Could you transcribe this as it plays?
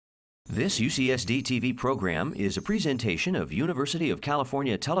This UCSD TV program is a presentation of University of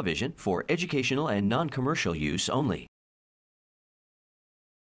California Television for educational and non-commercial use only.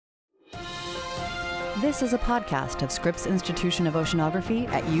 This is a podcast of Scripps Institution of Oceanography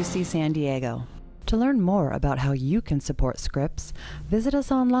at UC San Diego. To learn more about how you can support Scripps, visit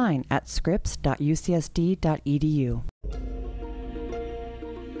us online at scripps.ucsd.edu.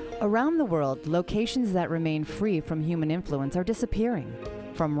 Around the world, locations that remain free from human influence are disappearing.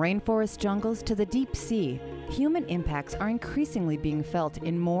 From rainforest jungles to the deep sea, human impacts are increasingly being felt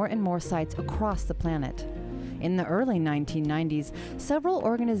in more and more sites across the planet. In the early 1990s, several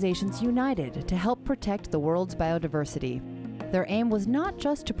organizations united to help protect the world's biodiversity. Their aim was not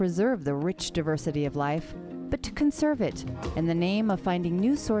just to preserve the rich diversity of life, but to conserve it in the name of finding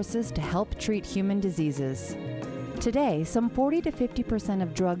new sources to help treat human diseases. Today, some 40 to 50%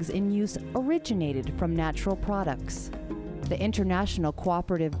 of drugs in use originated from natural products. The International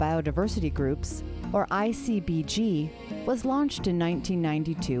Cooperative Biodiversity Groups, or ICBG, was launched in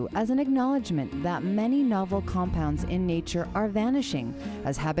 1992 as an acknowledgement that many novel compounds in nature are vanishing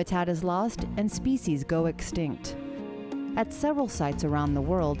as habitat is lost and species go extinct. At several sites around the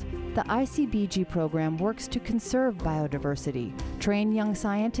world, the ICBG program works to conserve biodiversity, train young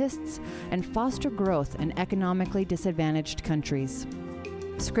scientists, and foster growth in economically disadvantaged countries.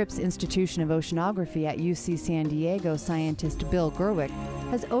 Scripps Institution of Oceanography at UC San Diego scientist Bill Gerwick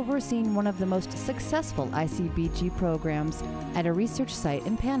has overseen one of the most successful ICBG programs at a research site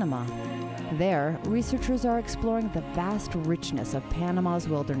in Panama. There, researchers are exploring the vast richness of Panama's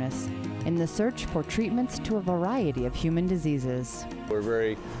wilderness in the search for treatments to a variety of human diseases. We're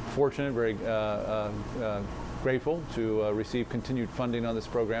very fortunate, very grateful to receive continued funding on this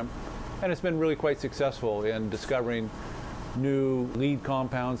program, and it's been really quite successful in discovering new lead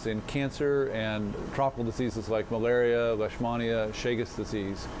compounds in cancer and tropical diseases like malaria, leishmania, Chagas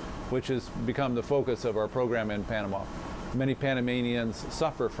disease, which has become the focus of our program in Panama. Many Panamanians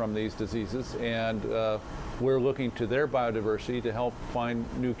suffer from these diseases, and we're looking to their biodiversity to help find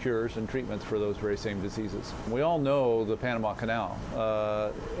new cures and treatments for those very same diseases. We all know the Panama Canal,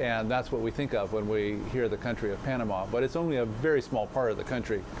 and that's what we think of when we hear the country of Panama, but it's only a very small part of the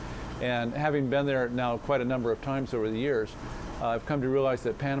country. And having been there now quite a number of times over the years, I've come to realize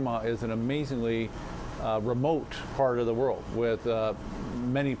that Panama is an amazingly remote part of the world, with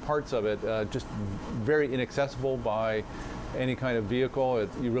many parts of it just very inaccessible by any kind of vehicle.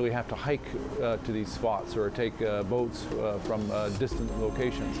 You really have to hike to these spots or take boats from distant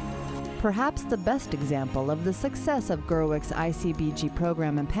locations. Perhaps the best example of the success of Gerwick's ICBG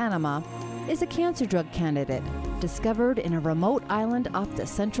program in Panama is a cancer drug candidate discovered in a remote island off the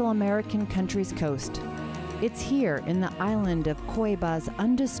Central American country's coast. It's here in the island of Cueva's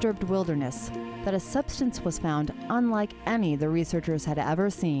undisturbed wilderness that a substance was found unlike any the researchers had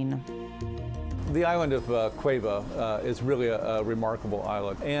ever seen. The island of Cueva is really a remarkable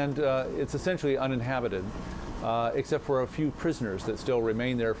island, and it's essentially uninhabited, except for a few prisoners that still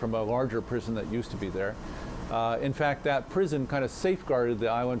remain there from a larger prison that used to be there. In fact, that prison kind of safeguarded the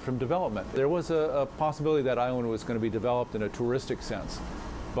island from development. There was a possibility that island was going to be developed in a touristic sense,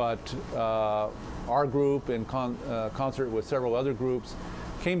 but our group, in concert with several other groups,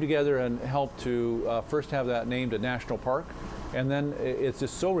 came together and helped to first have that named a national park, and then it's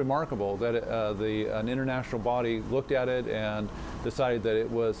just so remarkable that an international body looked at it and decided that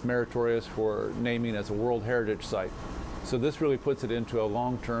it was meritorious for naming as a World Heritage Site. So this really puts it into a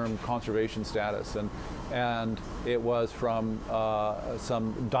long-term conservation status, and it was from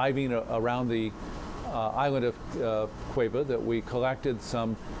some diving around the island of Cueva that we collected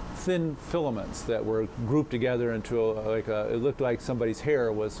some thin filaments that were grouped together into it looked like somebody's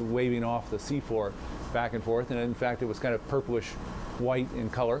hair was waving off the seafloor back and forth, and in fact it was kind of purplish white in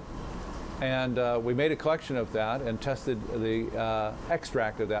color. And we made a collection of that and tested the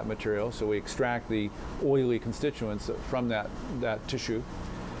extract of that material. So we extract the oily constituents from that tissue.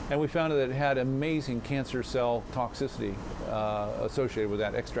 And we found that it had amazing cancer cell toxicity associated with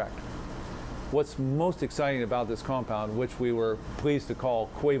that extract. What's most exciting about this compound, which we were pleased to call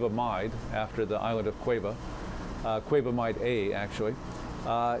Cuevamide after the island of Cueva, Cuevamide A actually,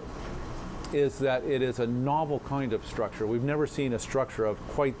 is that it is a novel kind of structure. We've never seen a structure of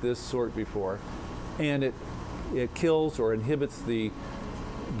quite this sort before, and it kills or inhibits the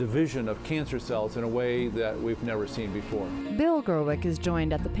division of cancer cells in a way that we've never seen before. Bill Gerwick is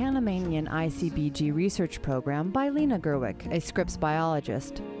joined at the Panamanian ICBG research program by Lena Gerwick, a Scripps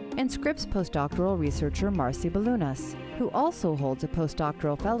biologist, and Scripps postdoctoral researcher Marcy Balunas, who also holds a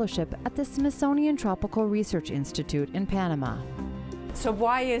postdoctoral fellowship at the Smithsonian Tropical Research Institute in Panama. So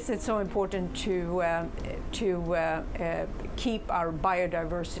why is it so important to keep our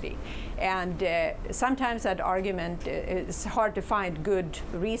biodiversity? And sometimes that argument, it's hard to find good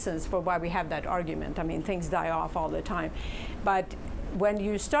reasons for why we have that argument. I mean, things die off all the time. But when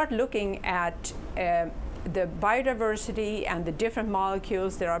you start looking at the biodiversity and the different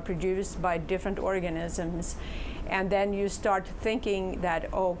molecules that are produced by different organisms, and then you start thinking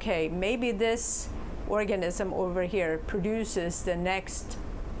that, okay, maybe this organism over here produces the next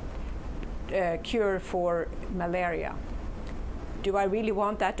cure for malaria. Do I really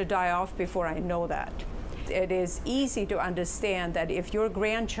want that to die off before I know that? It is easy to understand that if your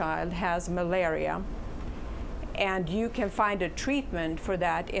grandchild has malaria and you can find a treatment for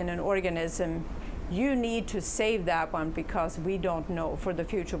that in an organism, you need to save that one, because we don't know for the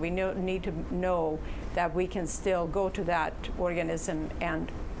future. We need to know that we can still go to that organism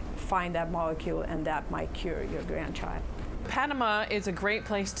and find that molecule, and that might cure your grandchild. Panama is a great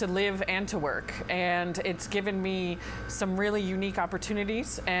place to live and to work, and it's given me some really unique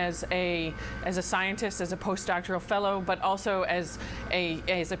opportunities as a scientist, as a postdoctoral fellow, but also as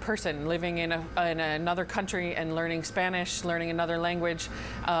a person living in another country and learning Spanish, learning another language,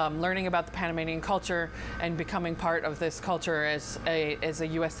 learning about the Panamanian culture, and becoming part of this culture as a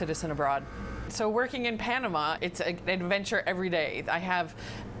U.S. citizen abroad. So working in Panama, it's an adventure every day. I have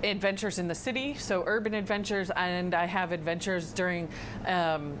adventures in the city, so urban adventures, and I have adventures during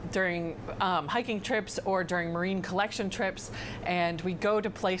hiking trips or during marine collection trips, and we go to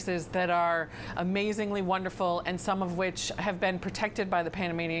places that are amazingly wonderful, and some of which have been protected by the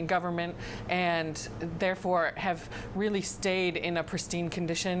Panamanian government and therefore have really stayed in a pristine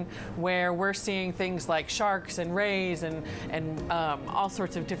condition, where we're seeing things like sharks and rays and all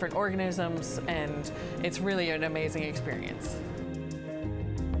sorts of different organisms, and it's really an amazing experience.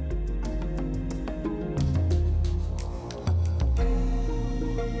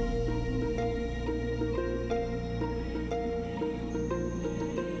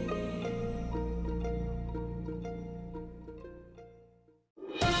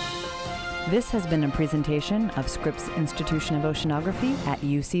 This has been a presentation of Scripps Institution of Oceanography at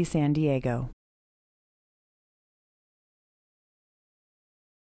UC San Diego.